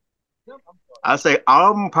 I say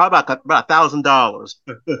I'm probably about $1,000.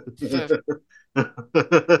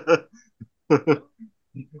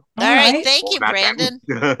 All right. Thank you, Brandon.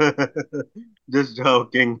 Just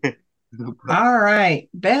joking. All right.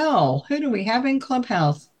 Belle, who do we have in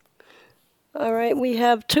Clubhouse? All right. We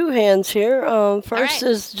have two hands here. First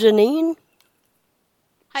is Janine.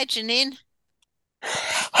 Hi, Janine.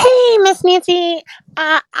 Hey, Miss Nancy.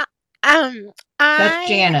 That's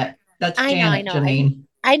Janet. That's Janet, Janine.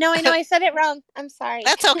 I know. I said it wrong. I'm sorry.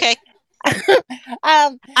 That's okay.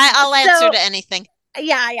 I'll answer to anything.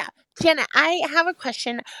 Yeah. Janet, I have a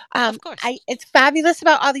question. Of course. It's fabulous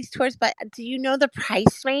about all these tours, but do you know the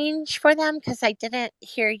price range for them? Because I didn't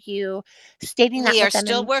hear you stating that. We are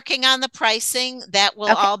still working on the pricing. That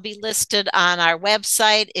will all be listed on our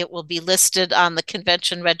website. It will be listed on the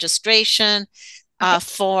convention registration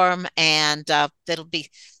form, and that'll be,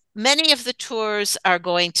 many of the tours are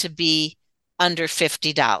going to be under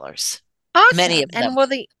 $50. Awesome. Many of them. And will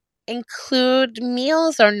they include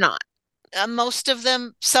meals or not? Most of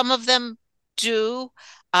them, some of them do,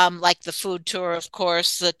 like the food tour, of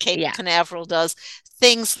course, the Cape Canaveral does.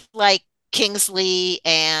 Things like Kingsley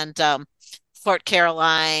and Fort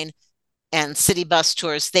Caroline and city bus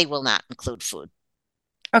tours, they will not include food.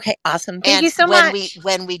 Okay, awesome. Thank you so much.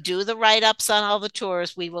 When we do the write-ups on all the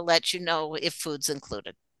tours, we will let you know if food's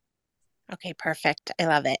included. Okay, perfect. I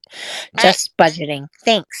love it. Just budgeting.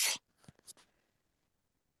 Thanks.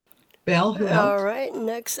 Belle, who else? All right.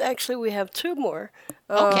 Next, actually, we have two more.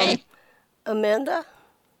 Okay. Amanda.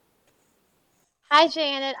 Hi,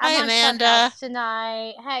 Janet. Hi, I'm Amanda. on Clubhouse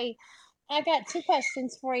tonight. Hey, I got two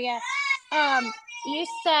questions for you. You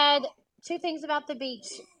said two things about the beach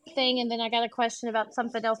thing, and then I got a question about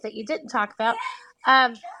something else that you didn't talk about.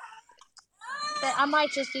 That I might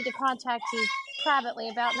just need to contact you privately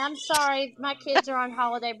about. And I'm sorry, my kids are on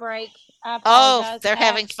holiday break. I apologize. Oh, they're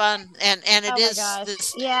having fun, and it is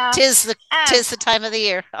tis the time of the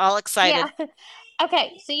year. All excited. Yeah.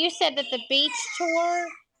 Okay, so you said that the beach tour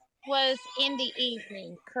was in the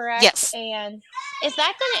evening, correct? Yes. And is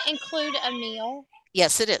that going to include a meal?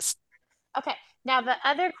 Yes, it is. Okay. Now, the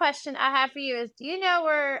other question I have for you is, do you know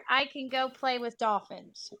where I can go play with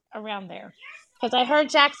dolphins around there? Because I heard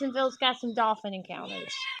Jacksonville's got some dolphin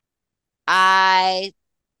encounters.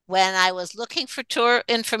 When I was looking for tour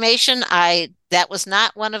information, that was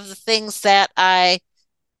not one of the things that I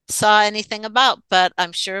saw anything about, but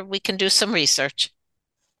I'm sure we can do some research.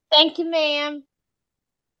 Thank you, ma'am.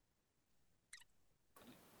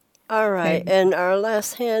 All right, and our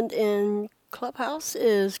last hand in Clubhouse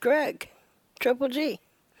is Greg, Triple G.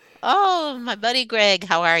 Oh, my buddy Greg,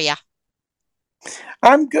 how are you?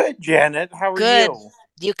 I'm good, Janet. How are you?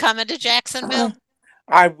 You coming to Jacksonville?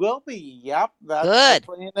 I will be. Yep, that's good. The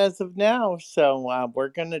plan as of now. So we're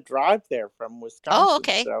going to drive there from Wisconsin. Oh,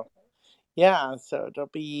 okay. So, yeah, so it'll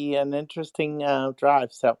be an interesting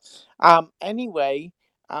drive. So, anyway,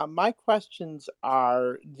 My questions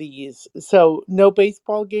are these. So, no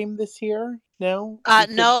baseball game this year? No?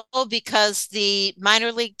 No, because the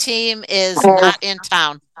minor league team is not in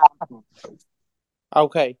town.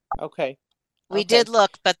 Okay. We did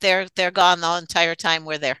look, but they're gone the entire time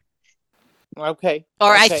we're there. Okay.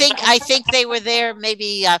 Or I think they were there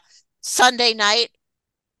maybe Sunday night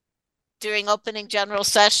during opening general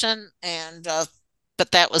session, and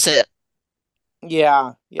but that was it.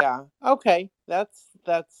 Yeah. Okay. That's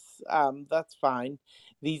fine.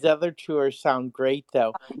 These other tours sound great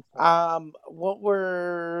though. What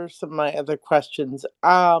were some of my other questions?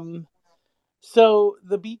 So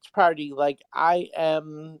the beach party, I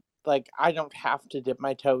don't have to dip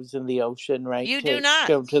my toes in the ocean, right? You to do not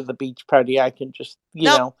go to the beach party. I can just,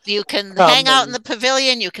 Nope. You can hang out in the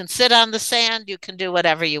pavilion, you can sit on the sand, you can do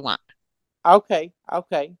whatever you want. Okay.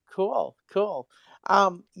 Cool.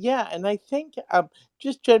 Yeah, and I think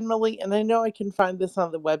just generally, and I know I can find this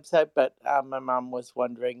on the website, but my mom was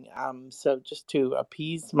wondering. So just to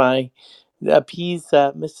appease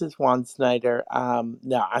Mrs. Snyder.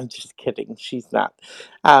 No, I'm just kidding. She's not.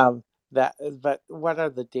 But what are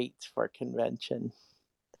the dates for convention?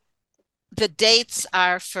 The dates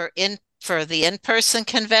are for the in-person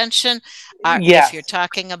convention. Yes. If you're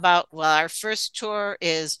talking about, our first tour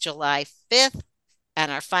is July 5th,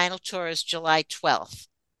 and our final tour is July 12th.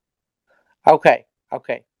 Okay.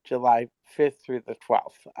 July 5th through the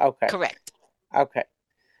 12th. Okay. Correct.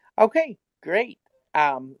 Okay, great.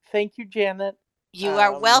 Thank you, Janet. You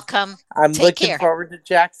are welcome. I'm Take looking care. forward to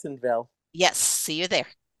Jacksonville. Yes, see you there.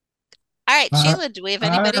 All right, Sheila, do we have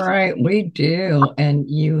anybody? All right, we do. And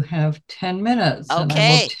you have 10 minutes. Okay. And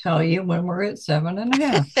I will tell you when we're at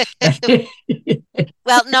 7.5.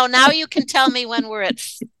 Well, no, now you can tell me when we're at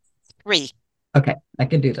 3. Okay, I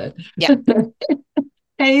can do that. Yeah.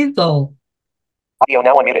 Hazel. Audio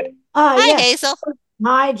now unmuted. Hi, Yes. Hazel.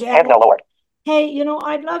 Hi, Jack. Hands now lowered. Hey,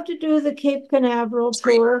 I'd love to do the Cape Canaveral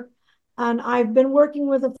tour, and I've been working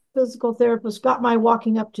with a physical therapist, got my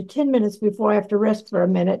walking up to 10 minutes before I have to rest for a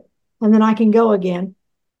minute, and then I can go again.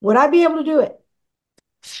 Would I be able to do it?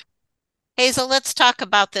 Hazel, let's talk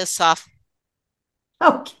about this off.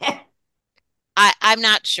 Okay. I'm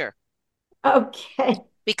not sure. Okay.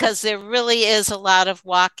 Because there really is a lot of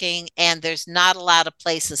walking, and there's not a lot of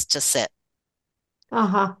places to sit.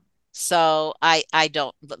 Uh-huh. So I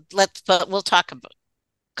don't. But we'll talk about.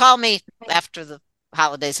 Call me after the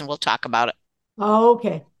holidays, and we'll talk about it.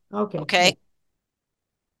 Okay. Okay. Yeah.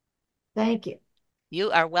 Thank you.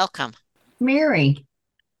 You are welcome. Mary.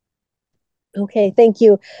 Okay, thank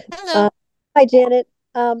you. Hello. Hi, Janet.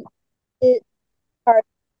 Our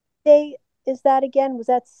day is that again? Was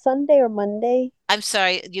that Sunday or Monday? I'm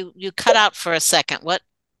sorry, you cut out for a second. What?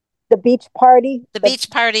 The beach party? The beach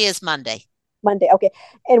party is Monday. Monday, okay.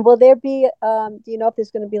 And will there be, do you know if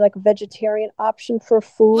there's going to be like a vegetarian option for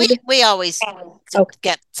food? We always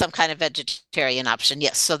get some kind of vegetarian option.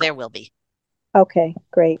 Yes, so there will be. Okay,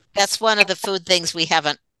 great. That's one of the food things we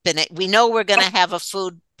haven't been. We know we're going to have a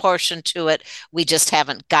food portion to it. We just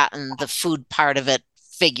haven't gotten the food part of it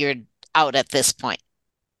figured out at this point.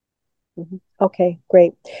 Mm-hmm. Okay,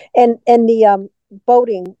 great. And the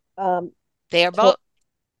boating. They are boat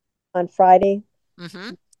on Friday.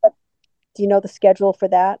 Mm-hmm. Do you know the schedule for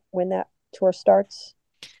that, when that tour starts?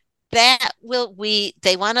 They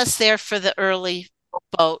want us there for the early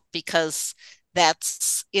boat because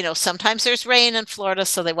that's, sometimes there's rain in Florida,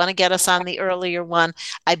 so they want to get us on the earlier one.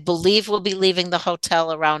 I believe we'll be leaving the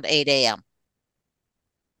hotel around 8 a.m.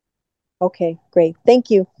 Okay, great. Thank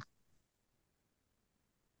you.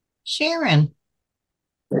 Sharon.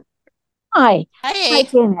 Hi. Hi,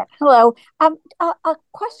 Janet. Hello. A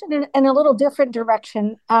question in a little different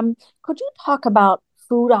direction. Could you talk about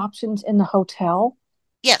food options in the hotel?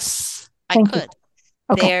 Yes, Thank I you. could.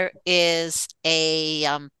 Okay. There is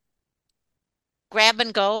a grab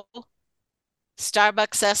and go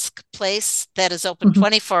Starbucks-esque place that is open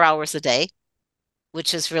 24 hours a day,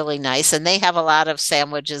 which is really nice. And they have a lot of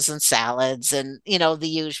sandwiches and salads and, the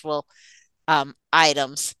usual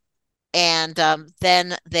items. And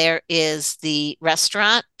then there is the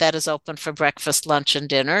restaurant that is open for breakfast, lunch, and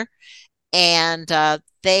dinner. And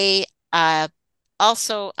they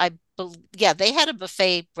also, they had a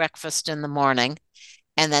buffet breakfast in the morning,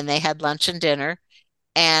 and then they had lunch and dinner.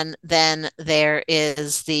 And then there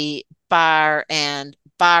is the bar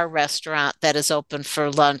restaurant that is open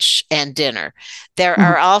for lunch and dinner. There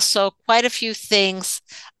are also quite a few things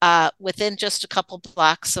within just a couple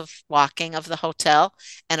blocks of walking of the hotel.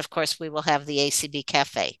 And of course, we will have the ACB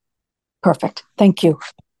cafe. Perfect. Thank you.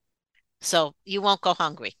 So you won't go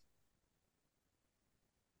hungry.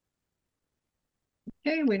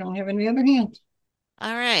 Okay, we don't have any other hands.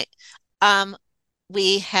 All right.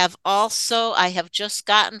 We have also, I have just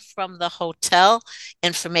gotten from the hotel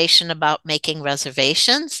information about making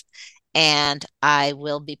reservations, and I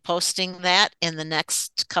will be posting that in the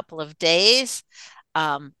next couple of days.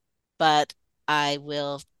 But I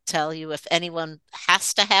will tell you, if anyone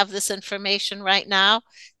has to have this information right now,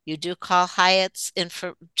 you do call Hyatt's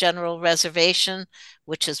general reservation,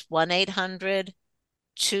 which is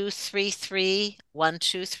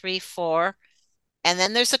 1-800-233-1234. And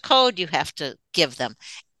then there's a code you have to give them.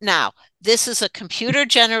 Now, this is a computer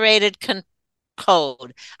generated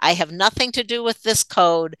code. I have nothing to do with this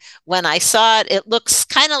code. When I saw it, it looks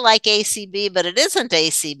kind of like ACB, but it isn't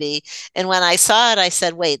ACB. And when I saw it, I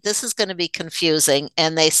said, wait, this is going to be confusing.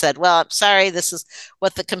 And they said, well, I'm sorry, this is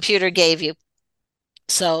what the computer gave you.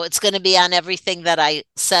 So it's going to be on everything that I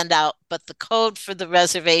send out. But the code for the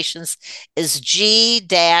reservations is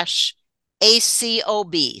G-ACOB.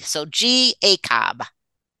 So G-ACOB.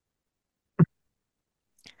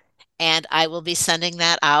 And I will be sending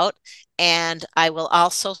that out. And I will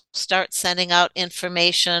also start sending out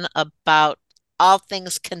information about all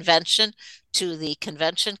things convention to the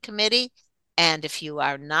convention committee. And if you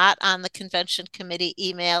are not on the convention committee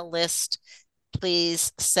email list,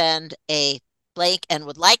 please send a blank, and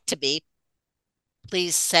would like to be,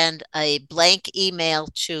 please send a blank email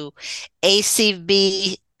to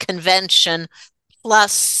ACB convention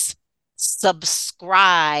plus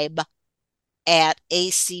subscribe at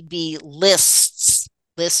ACB lists,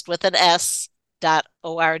 list with an S.org.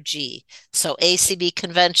 So ACB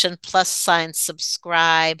convention plus sign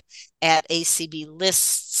subscribe at ACB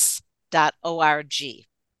lists.org.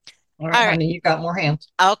 All right, honey, you got more hands.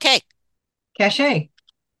 Okay. Cachet.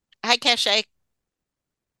 Hi, Cachet.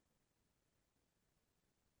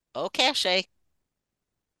 Oh, Cachet.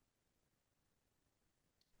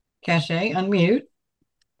 Cachet, unmute.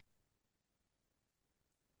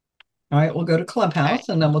 All right, we'll go to Clubhouse,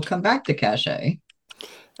 and then we'll come back to Cachet.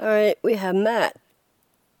 All right, we have Matt.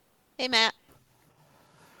 Hey, Matt.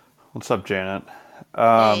 What's up, Janet?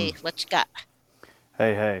 Hey, what you got?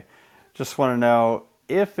 Hey. Just want to know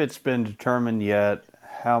if it's been determined yet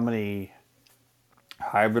how many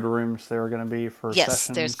hybrid rooms there are going to be for sessions? Yes,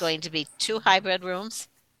 there's going to be 2 hybrid rooms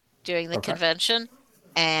during the convention,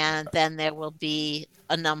 and then there will be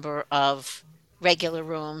a number of regular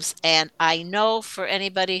rooms. And I know for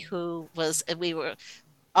anybody who was, we were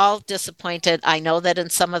all disappointed. I know that in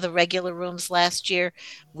some of the regular rooms last year,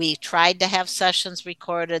 we tried to have sessions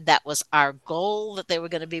recorded. That was our goal, that they were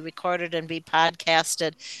going to be recorded and be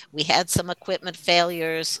podcasted. We had some equipment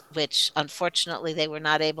failures, which unfortunately they were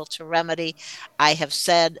not able to remedy. I have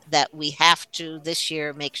said that we have to this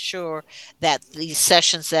year make sure that these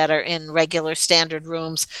sessions that are in regular standard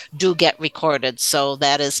rooms do get recorded. So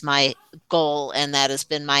that is my goal, and that has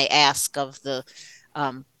been my ask of the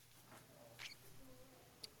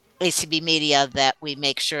ACB Media, that we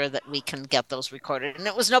make sure that we can get those recorded. And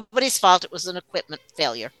it was nobody's fault. It was an equipment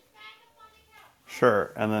failure.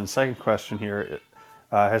 Sure. And then second question here,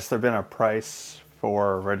 has there been a price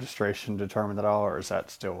for registration determined at all, or is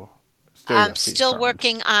that still I'm still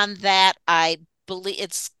working on that. I believe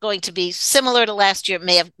it's going to be similar to last year.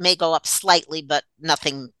 It may go up slightly, but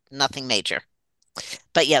nothing major.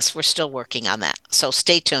 But yes, we're still working on that. So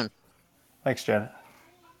stay tuned. Thanks, Janet.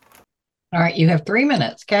 All right, you have 3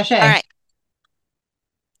 minutes. Cachet. All right.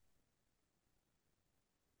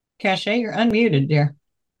 Cachet, you're unmuted, dear.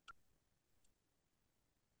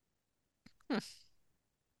 Well,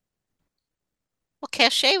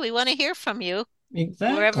 Cachet, we want to hear from you.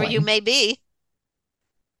 Exactly. Wherever you may be.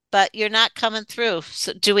 But you're not coming through.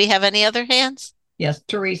 So do we have any other hands? Yes,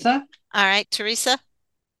 Teresa. All right, Teresa.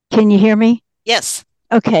 Can you hear me? Yes.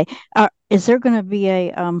 Okay. Is there going to be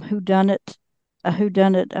a whodunit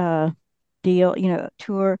deal,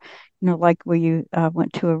 tour, like where you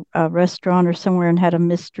went to a restaurant or somewhere and had a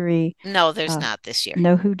mystery? No, there's not this year.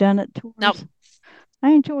 No whodunit tours? Nope.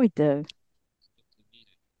 I enjoyed those.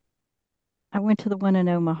 I went to the one in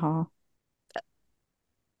Omaha.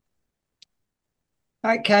 All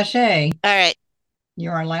right, Cachet. All right.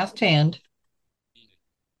 You're our last hand.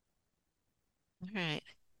 All right.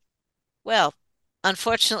 Well,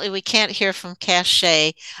 unfortunately, we can't hear from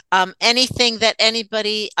Cachet. Anything that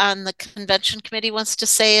anybody on the convention committee wants to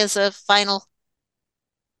say as a final?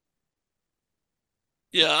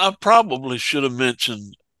 Yeah, I probably should have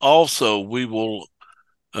mentioned also, we will,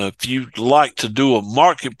 if you'd like to do a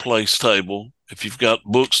marketplace table, if you've got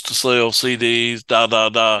books to sell, CDs,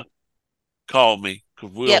 call me. We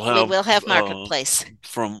will have marketplace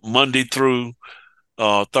from Monday through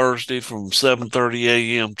Thursday from 7:30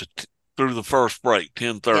 a.m. through the first break,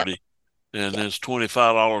 10:30, and it's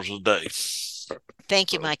 $25 a day.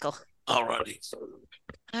 Thank you, Michael. All righty.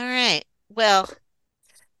 All right. Well,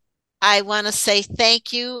 I want to say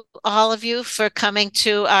thank you, all of you, for coming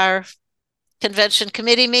to our convention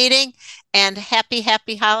committee meeting, and happy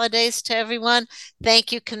holidays to everyone.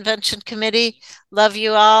 Thank you, convention committee. Love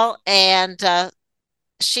you all. And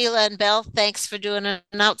Sheila and Belle, thanks for doing an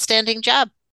outstanding job.